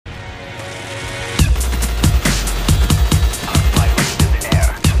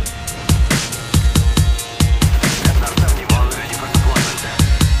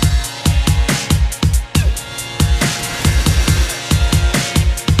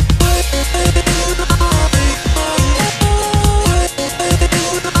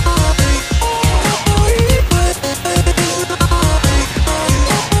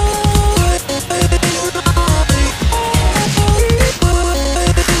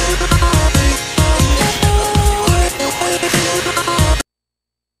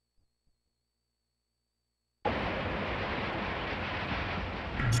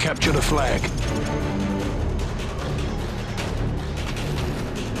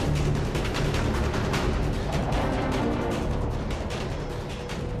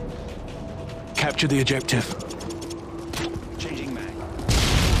Capture the objective. Changing mag.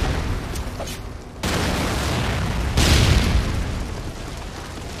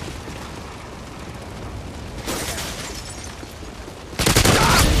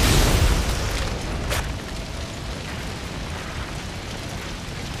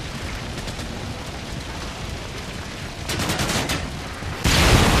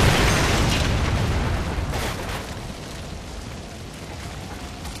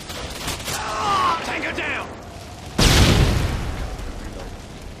 Tango down!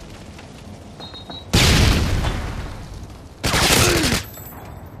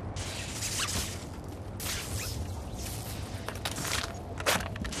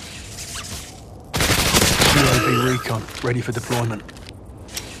 UAV recon, ready for deployment.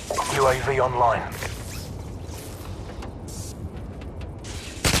 UAV online.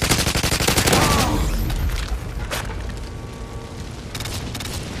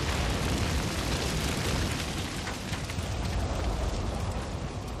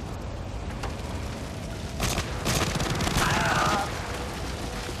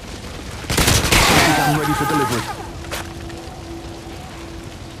 Gun ready for delivery.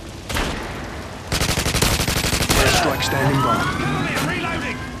 Airstrike standing by.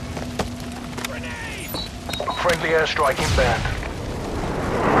 Reloading! Grenade! Friendly airstrike inbound.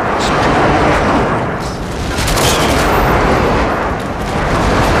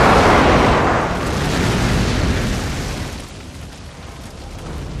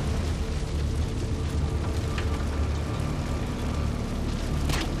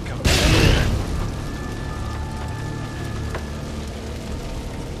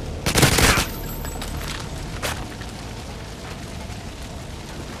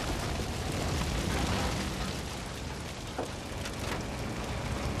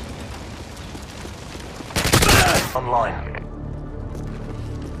 Online.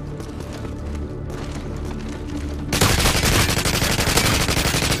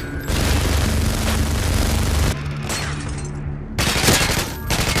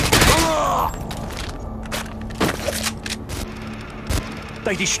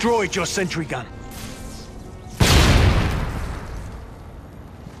 They destroyed your sentry gun.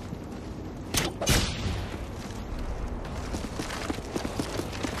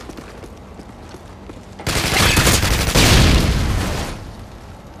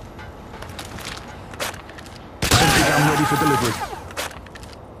 Sentry gun ready for delivery.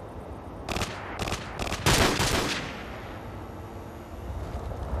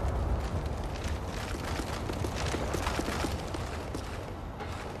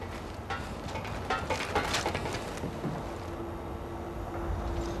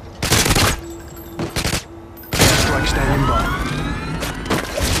 Airstrike standing by.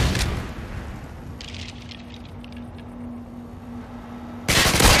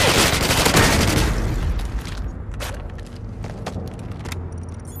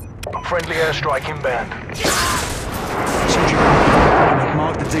 Friendly airstrike inbound. Sentry gun.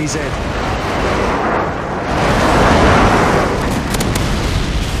 Mark the DZ.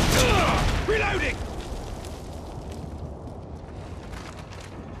 Reloading!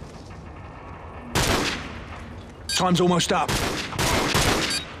 Time's almost up.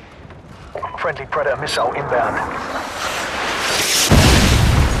 Friendly Predator missile inbound.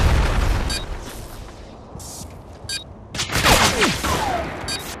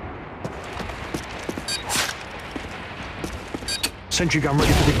 Sentry gun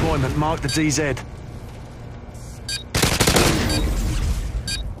ready for deployment. Mark the DZ.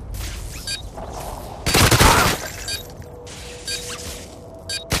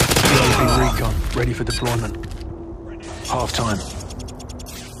 UAV recon, ready for deployment. Half time.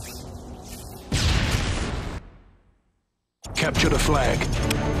 Capture the flag.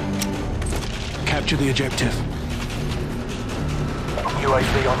 Capture the objective.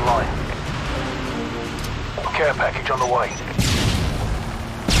 UAV online. Care package on the way.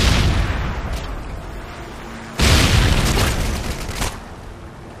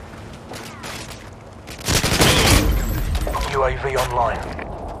 UAV online.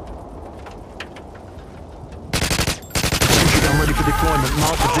 Sentry gun ready for deployment.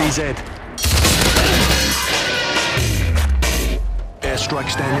 Mark the DZ. Airstrike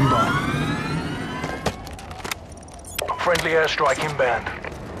standing by. Friendly airstrike inbound.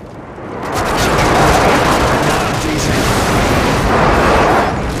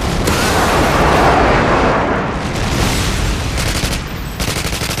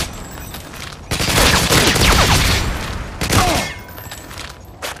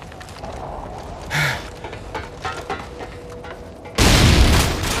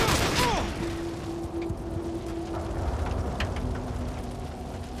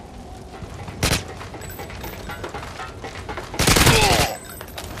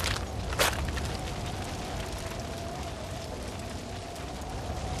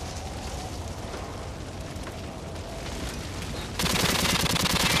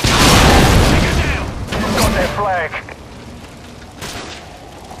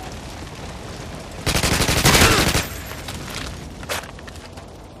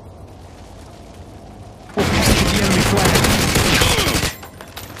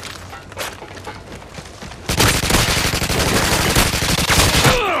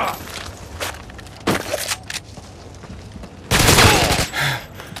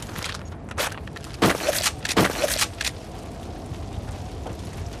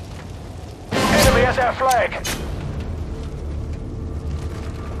 our flag.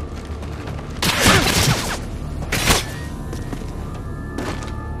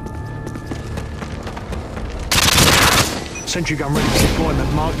 Sentry gun ready for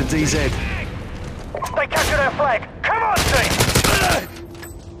deployment. Mark the DZ. They captured our flag. Come on, team!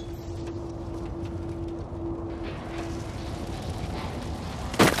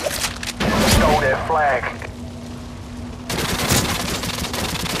 Stole their flag.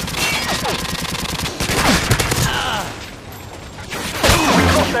 We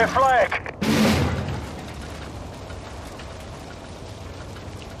lost their flag.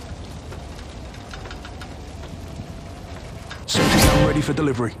 Sentry gun ready for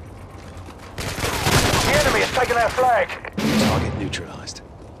delivery. The enemy has taken our flag. Target neutralized.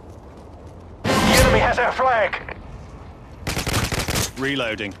 The enemy has our flag.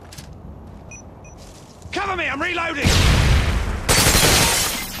 Reloading. Cover me, I'm reloading!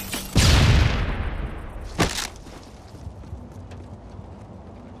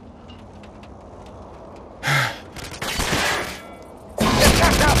 They've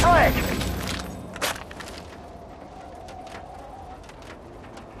captured our flag.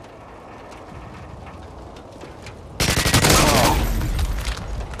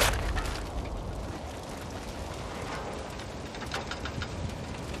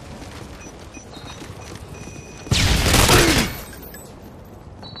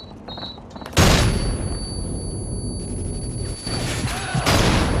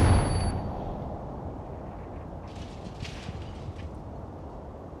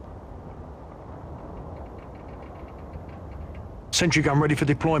 Sentry gun ready for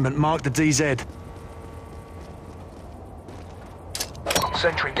deployment. Mark the DZ.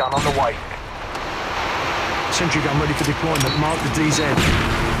 Sentry gun on the way. Sentry gun ready for deployment. Mark the DZ.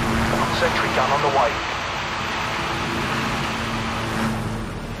 Sentry gun on the way.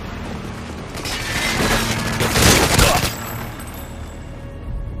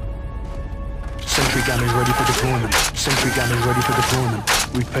 Sentry gun is ready for deployment. Sentry gun is ready for deployment.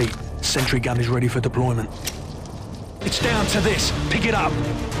 Repeat. Sentry gun is ready for deployment. It's down to this. Pick it up.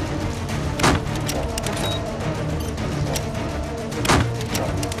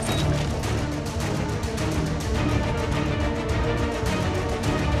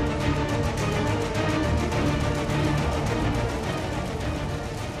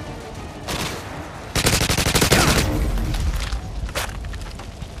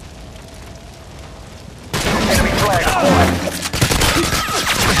 Enemy flag acquired.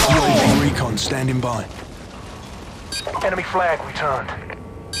 UAV recon standing by. Enemy flag returned.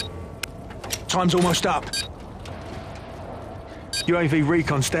 Time's almost up. UAV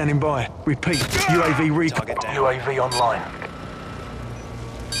recon standing by. Repeat. UAV recon. Target down. UAV online.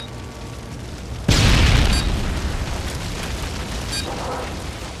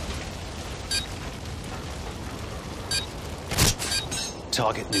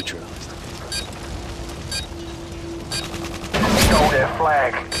 Target neutralized. Stole their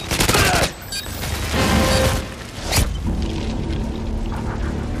flag.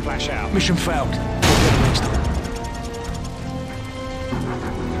 Flash out. Mission failed. We'll get next time.